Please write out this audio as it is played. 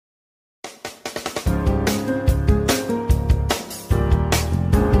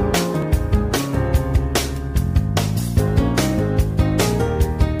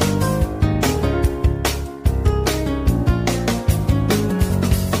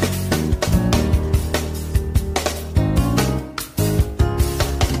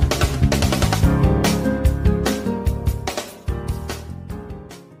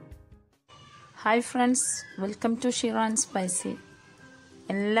Hi friends, welcome to ഷിറാൻ spicy.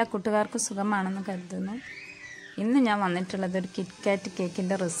 എല്ലാ കൂട്ടുകാർക്കും സുഖമാണെന്ന് കരുതുന്നു. ഇന്ന് ഞാൻ വന്നിട്ടുള്ളത് ഒരു കിറ്റ്കാറ്റ്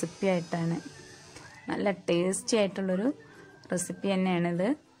കേക്കിൻ്റെ റെസിപ്പി ആയിട്ടാണ്. നല്ല ടേസ്റ്റി ആയിട്ടുള്ളൊരു റെസിപ്പി തന്നെയാണിത്.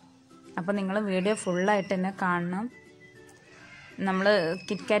 അപ്പോൾ നിങ്ങൾ വീഡിയോ ഫുള്ളായിട്ട് തന്നെ കാണണം. നമ്മൾ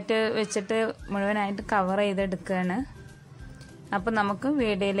കിറ്റ്കാറ്റ് വെച്ചിട്ട് മുഴുവനായിട്ട് കവർ ചെയ്തെടുക്കുകയാണ്. അപ്പോൾ നമുക്ക്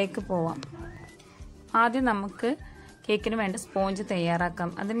വീഡിയോയിലേക്ക് പോവാം. ആദ്യം നമുക്ക് കേക്കിന് വേണ്ട സ്പോഞ്ച് തയ്യാറാക്കാം.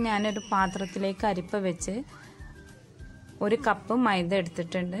 അതിന് ഞാനൊരു പാത്രത്തിലേക്ക് അരിപ്പ വെച്ച് 1 കപ്പ് മൈദ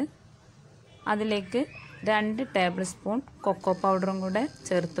എടുത്തിട്ടുണ്ട്. അതിലേക്ക് 2 ടേബിൾ സ്പൂൺ കൊക്കോ പൗഡറും കൂടെ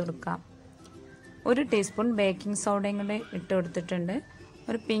ചേർത്ത് കൊടുക്കാം. 1 ടീസ്പൂൺ ബേക്കിംഗ് സോഡയും കൂടെ ഇട്ട് കൊടുത്തിട്ടുണ്ട്.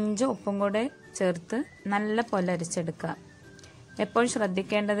 ഒരു പിഞ്ച് ഉപ്പും കൂടെ ചേർത്ത് നല്ല പോലെ അരിച്ചെടുക്കുക. എപ്പോഴും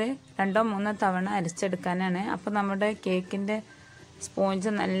ശ്രദ്ധിക്കേണ്ടത് 2-3 തവണ അരിച്ചെടുക്കാനാണ്. അപ്പോൾ നമ്മുടെ കേക്കിൻ്റെ സ്പോഞ്ച്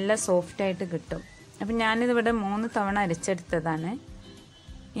നല്ല സോഫ്റ്റായിട്ട് കിട്ടും. അപ്പം ഞാനിതിവിടെ 3 തവണ അരിച്ചെടുത്തതാണ്.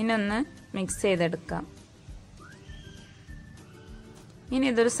 ഇനൊന്ന് മിക്സ് ചെയ്തെടുക്കാം. ഇനി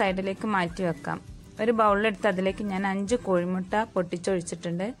ഇതൊരു സൈഡിലേക്ക് മാറ്റി വെക്കാം. ഒരു ബൗളിലെടുത്ത് അതിലേക്ക് ഞാൻ 5 കോഴിമുട്ട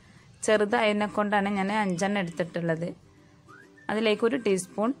പൊട്ടിച്ചൊഴിച്ചിട്ടുണ്ട്. ചെറുതായതിനെ കൊണ്ടാണ് ഞാൻ 5 എടുത്തിട്ടുള്ളത്. അതിലേക്ക് 1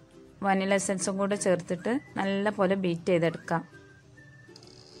 ടീസ്പൂൺ വനില എസൻസും കൂടെ ചേർത്തിട്ട് നല്ല പോലെ ബീറ്റ് ചെയ്തെടുക്കാം.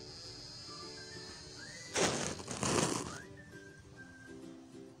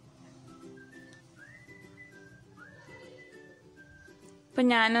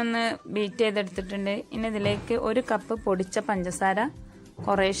 ഇപ്പം ഞാനൊന്ന് ബീറ്റ് ചെയ്തെടുത്തിട്ടുണ്ട്. ഇനി ഇതിലേക്ക് 1 കപ്പ് പൊടിച്ച പഞ്ചസാര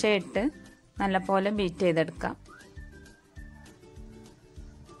കുറേശ്ശെ ഇട്ട് നല്ലപോലെ ബീറ്റ് ചെയ്തെടുക്കാം.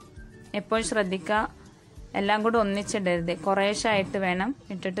 എപ്പോഴും ശ്രദ്ധിക്കുക, എല്ലാം കൂടെ ഒന്നിച്ചിടരുത്. കുറേശ്ശെ ആയിട്ട് വേണം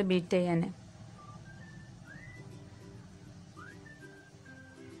ഇട്ടിട്ട് ബീറ്റ് ചെയ്യാൻ.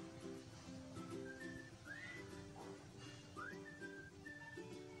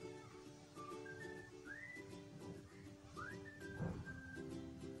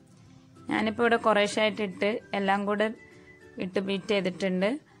 ഞാനിപ്പോൾ ഇവിടെ കുറേശ്ശായിട്ട് ഇട്ട് എല്ലാം കൂടെ ഇട്ട് ബീറ്റ് ചെയ്തിട്ടുണ്ട്.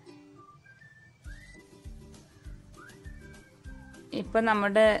 ഇപ്പം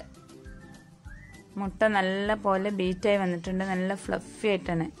നമ്മുടെ മുട്ട നല്ല പോലെ ബീറ്റായി വന്നിട്ടുണ്ട്. നല്ല ഫ്ലഫി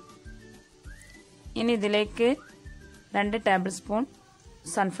ആയിട്ടാണ്. ഇനി ഇതിലേക്ക് 2 ടേബിൾ സ്പൂൺ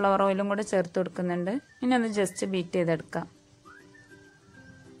സൺഫ്ലവർ ഓയിലും കൂടെ ചേർത്ത് കൊടുക്കുന്നുണ്ട്. ഇനി ഒന്ന് ജസ്റ്റ് ബീറ്റ് ചെയ്തെടുക്കാം.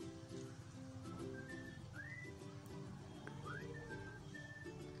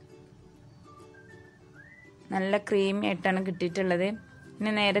 നല്ല ക്രീമി ആയിട്ടാണ് കിട്ടിയിട്ടുള്ളത്.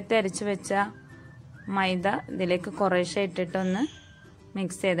 ഇനി നേരത്തെ അരിച്ചു വെച്ച മൈദ ഇതിലേക്ക് കുറേശ്ശെ ഇട്ടിട്ടൊന്ന്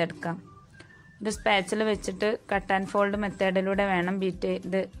മിക്സ് ചെയ്തെടുക്കാം. ഒരു സ്പാച്ചിൽ വെച്ചിട്ട് കട്ട് ആൻഡ് ഫോൾഡ് മെത്തേഡിലൂടെ വേണം ബീറ്റ്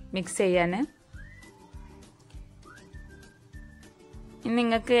ചെയ്ത് മിക്സ് ചെയ്യാൻ. ഇനി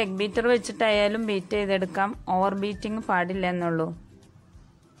നിങ്ങൾക്ക് എഗ് ബീറ്റർ വെച്ചിട്ടായാലും ബീറ്റ് ചെയ്തെടുക്കാം. ഓവർ ബീറ്റിംഗ് പാടില്ല എന്നുള്ളൂ.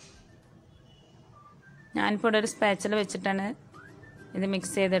 ഞാനിപ്പോൾ ഇവിടെ ഒരു സ്പാച്ചിൽ വെച്ചിട്ടാണ് ഇത്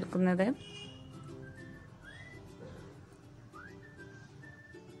മിക്സ് ചെയ്തെടുക്കുന്നത്.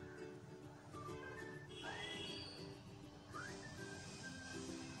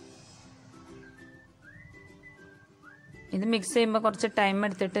 ഇത് മിക്സ് ചെയ്യുമ്പോൾ കുറച്ച് ടൈം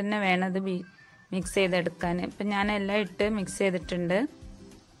എടുത്തിട്ട് തന്നെ വേണം ഇത് മിക്സ് ചെയ്തെടുക്കാൻ. ഇപ്പം ഞാൻ എല്ലാം ഇട്ട് മിക്സ് ചെയ്തിട്ടുണ്ട്.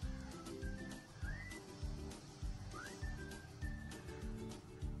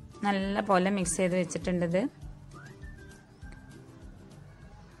 നല്ല പോലെ മിക്സ് ചെയ്ത് വെച്ചിട്ടുണ്ട്. ഇത്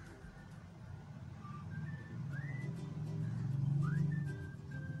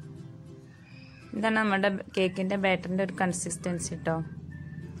ഇതാണ് നമ്മുടെ കേക്കിൻ്റെ ബാറ്ററിൻ്റെ ഒരു കൺസിസ്റ്റൻസി കേട്ടോ.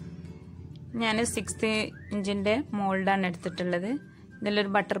 ഞാൻ 6 ഇഞ്ചിൻ്റെ മോൾഡാണ് എടുത്തിട്ടുള്ളത്.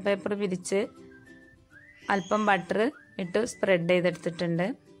 ഇതിലൊരു ബട്ടർ പേപ്പർ വിരിച്ച് അല്പം ബട്ടർ ഇട്ട് സ്പ്രെഡ് ചെയ്തെടുത്തിട്ടുണ്ട്.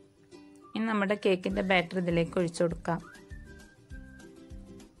 ഇനി നമ്മുടെ കേക്കിൻ്റെ ബാറ്റർ ഇതിലേക്ക് ഒഴിച്ചു കൊടുക്കാം.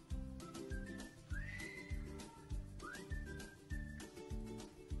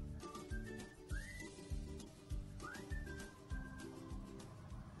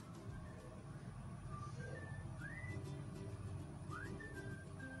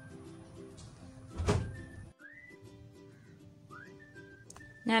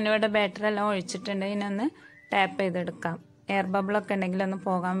 ഞാനിവിടെ ബാറ്റർ എല്ലാം ഒഴിച്ചിട്ടുണ്ട്. ഇതിനൊന്ന് ടാപ്പ് ചെയ്തെടുക്കാം. എയർ ബബിളൊക്കെ ഉണ്ടെങ്കിൽ ഒന്ന്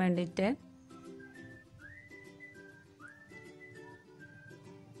പോകാൻ വേണ്ടിയിട്ട്.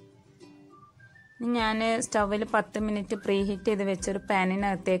 ഞാൻ സ്റ്റൗവിൽ 10 മിനിറ്റ് പ്രീ ഹീറ്റ് ചെയ്ത് വെച്ചൊരു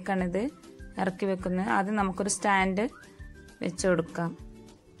പാനിനകത്തേക്കാണ് ഇത് ഇറക്കി വെക്കുന്നത്. ആദ്യം നമുക്കൊരു സ്റ്റാൻഡ് വെച്ച് കൊടുക്കാം.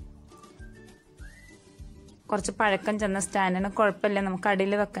 കുറച്ച് പഴക്കം ചെന്ന സ്റ്റാൻഡിന് കുഴപ്പമില്ല, നമുക്ക്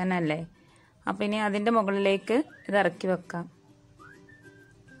അടിയിൽ വെക്കാനല്ലേ. അപ്പം ഇനി അതിൻ്റെ മുകളിലേക്ക് ഇത് ഇറക്കി വെക്കാം.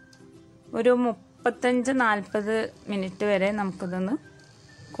 ഒരു 35-40 മിനിറ്റ് വരെ നമുക്കിതൊന്ന്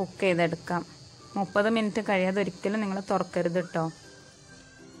കുക്ക് ചെയ്തെടുക്കാം. 30 മിനിറ്റ് കഴിയാതെ ഒരിക്കലും നിങ്ങൾ തുറക്കരുത് കേട്ടോ.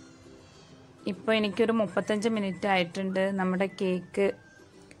 ഇപ്പോൾ എനിക്കൊരു 35 മിനിറ്റ് ആയിട്ടുണ്ട്. നമ്മുടെ കേക്ക്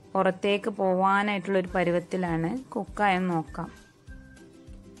പുറത്തേക്ക് പോവാനായിട്ടുള്ളൊരു പരുവത്തിലാണ്. കുക്കായെന്ന് നോക്കാം.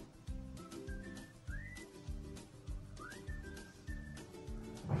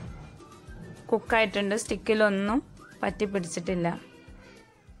 കുക്കായിട്ടുണ്ട്. സ്റ്റിക്കിലൊന്നും പറ്റി പിടിച്ചിട്ടില്ല.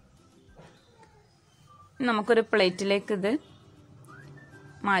 നമുക്കൊരു പ്ലേറ്റിലേക്ക് ഇത്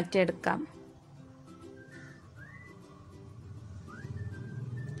മാറ്റിയെടുക്കാം.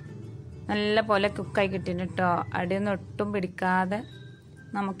 നല്ല പോലെ കുക്കായി കിട്ടിയിട്ടുണ്ട് കേട്ടോ. അടിയൊന്നും ഒട്ടും പിടിക്കാതെ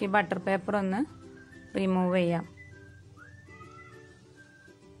നമുക്ക് ഈ ബട്ടർ പേപ്പർ ഒന്ന് റിമൂവ് ചെയ്യാം.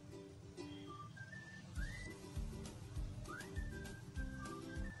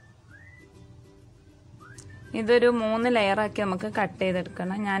 ഇതൊരു 3 ലെയറാക്കി നമുക്ക് കട്ട്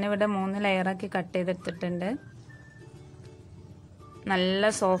ചെയ്തെടുക്കണം. ഞാനിവിടെ 3 ലെയറാക്കി കട്ട് ചെയ്തെടുത്തിട്ടുണ്ട്. നല്ല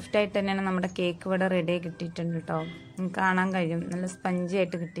സോഫ്റ്റ് ആയിട്ട് തന്നെയാണ് നമ്മുടെ കേക്ക് ഇവിടെ റെഡി ആയി കിട്ടിയിട്ടുണ്ട് കേട്ടോ. നിങ്ങൾക്ക് കാണാൻ കഴിയും, നല്ല സ്പഞ്ചി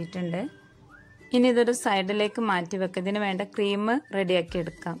ആയിട്ട് കിട്ടിയിട്ടുണ്ട്. ഇനി ഇതൊരു സൈഡിലേക്ക് മാറ്റി വെക്കുക. ഇതിന് വേണ്ട ക്രീം റെഡിയാക്കി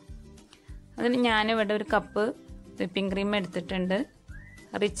എടുക്കാം. അതിന് ഞാനിവിടെ ഒരു കപ്പ് വിപ്പിംഗ് ക്രീം എടുത്തിട്ടുണ്ട്.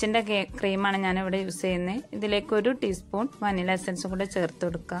 റിച്ചിൻ്റെ ക്രീമാണ് ഞാനിവിടെ യൂസ് ചെയ്യുന്നത്. ഇതിലേക്ക് 1 ടീസ്പൂൺ വനില എസൻസും കൂടെ ചേർത്ത്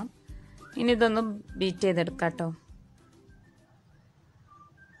കൊടുക്കാം. ഇനി ഇതൊന്ന് ബീറ്റ് ചെയ്തെടുക്കാം കേട്ടോ.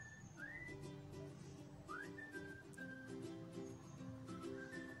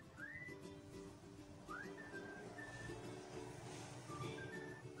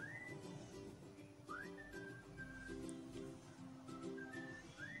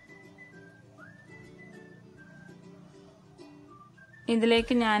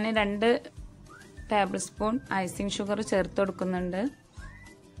 ഇതിലേക്ക് ഞാൻ 2 ടേബിൾ സ്പൂൺ ഐസിങ് ഷുഗർ ചേർത്ത് കൊടുക്കുന്നുണ്ട്.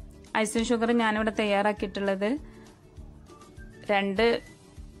 ഐസിങ് ഷുഗർ ഞാനിവിടെ തയ്യാറാക്കിയിട്ടുള്ളത് 2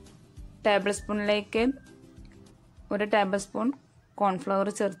 ടേബിൾ സ്പൂണിലേക്ക് 1 ടേബിൾ സ്പൂൺ കോൺഫ്ലവർ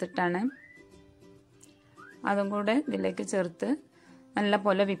ചേർത്തിട്ടാണ്. അതും കൂടെ ഇതിലേക്ക് ചേർത്ത് നല്ല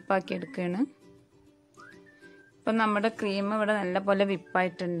പോലെ വിപ്പാക്കി എടുക്കുകയാണ്. ഇപ്പം നമ്മുടെ ക്രീം ഇവിടെ നല്ല പോലെ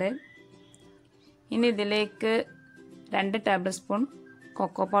വിപ്പായിട്ടുണ്ട്. ഇനി ഇതിലേക്ക് 2 ടേബിൾ സ്പൂൺ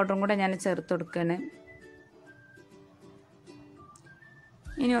കൊക്കോ പൗഡറും കൂടെ ഞാൻ ചേർത്ത് കൊടുക്കുകയാണ്.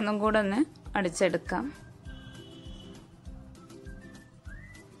 ഇനി ഒന്നും കൂടെ ഒന്ന് അടിച്ചെടുക്കാം.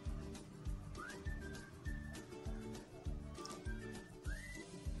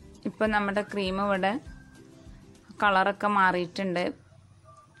 ഇപ്പം നമ്മുടെ ക്രീം ഇവിടെ കളറൊക്കെ മാറിയിട്ടുണ്ട്.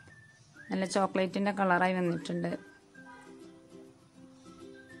 നല്ല ചോക്ലേറ്റിൻ്റെ കളറായി വന്നിട്ടുണ്ട്.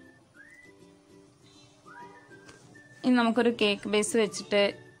 ഇനി നമുക്കൊരു കേക്ക് ബേസ് വെച്ചിട്ട്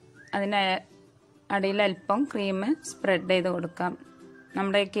അതിൻ്റെ അടിയിൽ അല്പം ക്രീം സ്പ്രെഡ് ചെയ്ത് കൊടുക്കാം.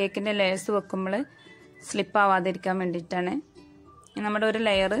 നമ്മുടെ കേക്കിൻ്റെ ലെയേഴ്സ് വെക്കുമ്പോൾ സ്ലിപ്പ് ആവാതിരിക്കാൻ വേണ്ടിയിട്ടാണ്. നമ്മുടെ ഒരു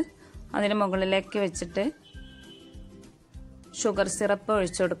ലെയർ അതിന് മുകളിലേക്ക് വെച്ചിട്ട് ഷുഗർ സിറപ്പ്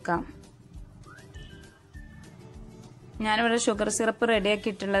ഒഴിച്ചു കൊടുക്കാം. ഞാനിവിടെ ഷുഗർ സിറപ്പ്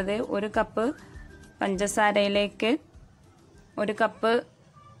റെഡിയാക്കിയിട്ടുള്ളത് 1 കപ്പ് പഞ്ചസാരയിലേക്ക് 1 കപ്പ്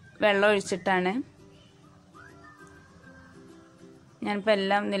വെള്ളം ഒഴിച്ചിട്ടാണ്. ഞാനിപ്പോൾ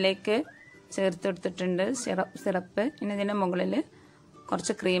എല്ലാം ഇതിലേക്ക് ചേർത്ത് കൊടുത്തിട്ടുണ്ട് സിറപ്പ്. ഇനി ഇതിൻ്റെ മുകളിൽ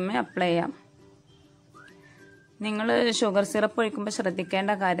കുറച്ച് ക്രീം അപ്ലൈ ചെയ്യാം. നിങ്ങൾ ഷുഗർ സിറപ്പ് ഒഴിക്കുമ്പോൾ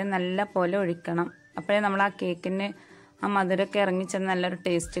ശ്രദ്ധിക്കേണ്ട കാര്യം നല്ല പോലെ ഒഴിക്കണം. അപ്പോഴേ നമ്മൾ ആ കേക്കിന് ആ മധുരമൊക്കെ ഇറങ്ങിച്ചെന്ന് നല്ലൊരു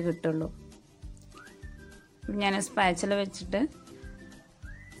ടേസ്റ്റ് കിട്ടുള്ളൂ. ഞാൻ സ്പാച്ചിൽ വെച്ചിട്ട്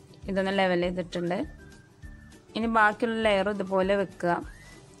ഇതൊന്ന് ലെവൽ ചെയ്തിട്ടുണ്ട്. ഇനി ബാക്കിയുള്ള ലെയർ ഇതുപോലെ വെക്കുക.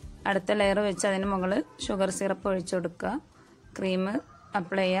 അടുത്ത ലെയർ വെച്ച് അതിന് മുകളിൽ ഷുഗർ സിറപ്പ് ഒഴിച്ചു കൊടുക്കുക, ക്രീം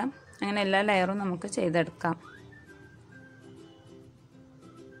അപ്ലൈ ചെയ്യാം. അങ്ങനെ എല്ലാ ലെയറും നമുക്ക് ചെയ്തെടുക്കാം.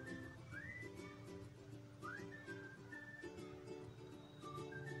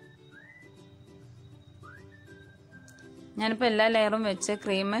 ഞാനിപ്പോൾ എല്ലാ ലെയറും വെച്ച്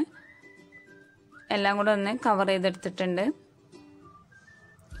ക്രീം എല്ലാം കൂടെ ഒന്ന് കവർ ചെയ്തെടുത്തിട്ടുണ്ട്.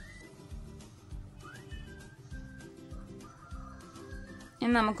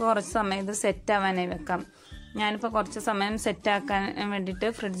 ഇനി നമുക്ക് കുറച്ച് സമയം ഇത് സെറ്റ് ആവാനായി വെക്കാം. ഞാനിപ്പോൾ കുറച്ച് സമയം സെറ്റാക്കാൻ വേണ്ടിയിട്ട്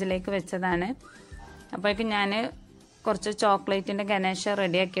ഫ്രിഡ്ജിലേക്ക് വെച്ചതാണ്. അപ്പോഴേക്കും ഞാൻ കുറച്ച് ചോക്ലേറ്റിൻ്റെ ഗനാഷ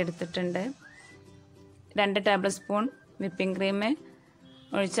റെഡിയാക്കി എടുത്തിട്ടുണ്ട്. 2 ടേബിൾ സ്പൂൺ വിപ്പിംഗ് ക്രീം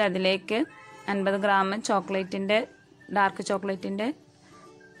ഒഴിച്ച് അതിലേക്ക് 50 ഗ്രാം ചോക്ലേറ്റിൻ്റെ ഡാർക്ക് ചോക്ലേറ്റിൻ്റെ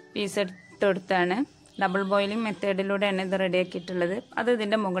പീസ് ഇട്ട് കൊടുത്താണ്. ഡബിൾ ബോയിലിംഗ് മെത്തേഡിലൂടെയാണ് ഇത് റെഡിയാക്കിയിട്ടുള്ളത്. അത്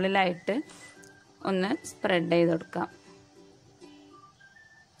ഇതിൻ്റെ മുകളിലായിട്ട് ഒന്ന് സ്പ്രെഡ് ചെയ്ത് കൊടുക്കാം.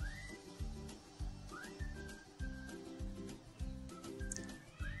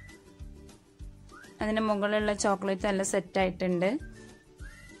 അതിൻ്റെ മുകളിലുള്ള ചോക്ലേറ്റ് നല്ല സെറ്റായിട്ടുണ്ട്.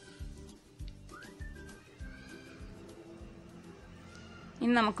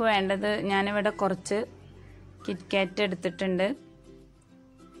 ഇനി നമുക്ക് വേണ്ടത്, ഞാനിവിടെ കുറച്ച് കിറ്റ്കാറ്റ് എടുത്തിട്ടുണ്ട്.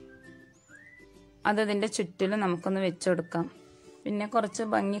 അത് ഇതിൻ്റെ ചുറ്റിലും നമുക്കൊന്ന് വെച്ച് കൊടുക്കാം. പിന്നെ കുറച്ച്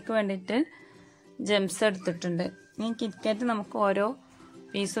ഭംഗിക്ക് വേണ്ടിയിട്ട് ജെംസ് എടുത്തിട്ടുണ്ട്. ഈ കിറ്റ്കാറ്റ് നമുക്ക് ഓരോ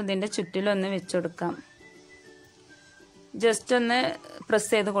പീസും ഇതിൻ്റെ ചുറ്റിലൊന്ന് വെച്ച് കൊടുക്കാം. ജസ്റ്റ് ഒന്ന്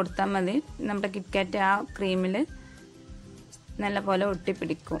പ്രസ് ചെയ്ത് കൊടുത്താൽ മതി. നമ്മുടെ കിറ്റ്കാറ്റ് ആ ക്രീമിൽ നല്ല പോലെ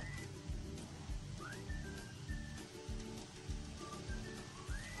ഒട്ടിപ്പിടിക്കും.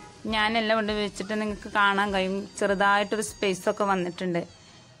 ഞാനെല്ലാം കൊണ്ട് വെച്ചിട്ട് നിങ്ങൾക്ക് കാണാൻ കഴിയും, ചെറുതായിട്ടൊരു സ്പേസൊക്കെ വന്നിട്ടുണ്ട്.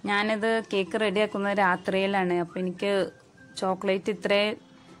 ഞാനിത് കേക്ക് റെഡിയാക്കുന്നത് രാത്രിയിലാണ്. അപ്പോൾ എനിക്ക് ചോക്ലേറ്റ് ഇത്രേ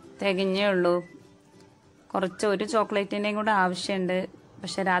തികഞ്ഞേ ഉള്ളൂ. ഒരു ചോക്ലേറ്റിൻ്റെയും കൂടെ ആവശ്യമുണ്ട്.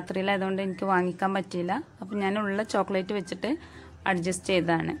 പക്ഷെ രാത്രിയിലായതുകൊണ്ട് എനിക്ക് വാങ്ങിക്കാൻ പറ്റിയില്ല. അപ്പം ഞാനുള്ള ചോക്ലേറ്റ് വെച്ചിട്ട് അഡ്ജസ്റ്റ്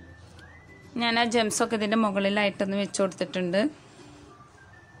ചെയ്തതാണ്. ഞാൻ ആ ജെംസൊക്കെ ഇതിൻ്റെ മുകളിലായിട്ടൊന്ന് വെച്ച് കൊടുത്തിട്ടുണ്ട്.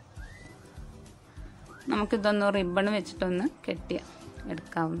 നമുക്കിതൊന്ന് റിബൺ വെച്ചിട്ടൊന്ന്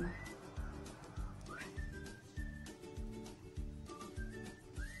എടുക്കാവുന്ന.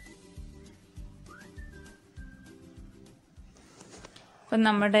 അപ്പം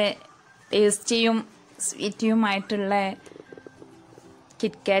നമ്മുടെ ടേസ്റ്റിയും സ്വീറ്റിയുമായിട്ടുള്ള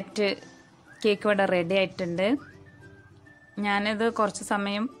കിറ്റ്കാറ്റ് കേക്ക് ഇവിടെ റെഡി ആയിട്ടുണ്ട്. ഞാനിത് കുറച്ച്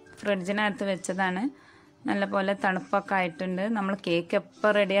സമയം ഫ്രിഡ്ജിനകത്ത് വെച്ചതാണ്. നല്ലപോലെ തണുപ്പൊക്കെ ആയിട്ടുണ്ട്. നമ്മൾ കേക്ക്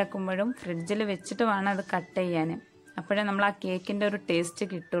എപ്പോൾ റെഡിയാക്കുമ്പോഴും ഫ്രിഡ്ജിൽ വെച്ചിട്ട് വേണം അത് കട്ട് ചെയ്യാൻ. അപ്പോഴേ നമ്മൾ ആ കേക്കിൻ്റെ ഒരു ടേസ്റ്റ്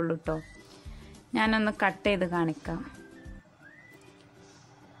കിട്ടുള്ളൂ കേട്ടോ. ഞാനൊന്ന് കട്ട് ചെയ്ത് കാണിക്കാം.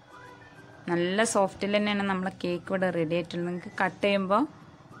 നല്ല സോഫ്റ്റിൽ തന്നെയാണ് നമ്മളെ കേക്ക് ഇവിടെ റെഡി ആയിട്ടുള്ളത്. നിങ്ങൾക്ക് കട്ട് ചെയ്യുമ്പോൾ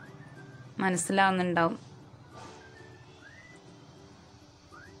മനസ്സിലാവുന്നുണ്ടാവും.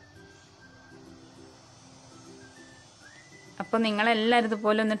 അപ്പോൾ നിങ്ങളെല്ലാവരും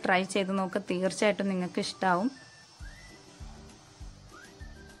ഇതുപോലെ ഒന്ന് ട്രൈ ചെയ്ത് നോക്കുക. തീർച്ചയായിട്ടും നിങ്ങൾക്ക് ഇഷ്ടമാവും.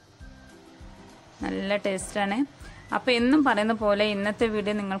 നല്ല ടേസ്റ്റാണ്. അപ്പോൾ എന്നും പറയുന്ന പോലെ ഇന്നത്തെ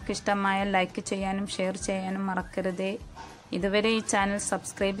വീഡിയോ നിങ്ങൾക്ക് ഇഷ്ടമായാൽ ലൈക്ക് ചെയ്യാനും ഷെയർ ചെയ്യാനും മറക്കരുതേ. ഇതുവരെ ഈ ചാനൽ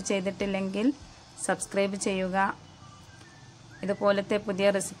സബ്സ്ക്രൈബ് ചെയ്തിട്ടില്ലെങ്കിൽ സബ്സ്ക്രൈബ് ചെയ്യുക. ഇതുപോലത്തെ പുതിയ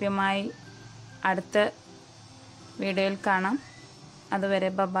റെസിപ്പിയുമായി അടുത്ത വീഡിയോയിൽ കാണാം. അതുവരെ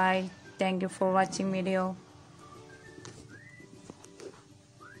by. Thank you for watching video.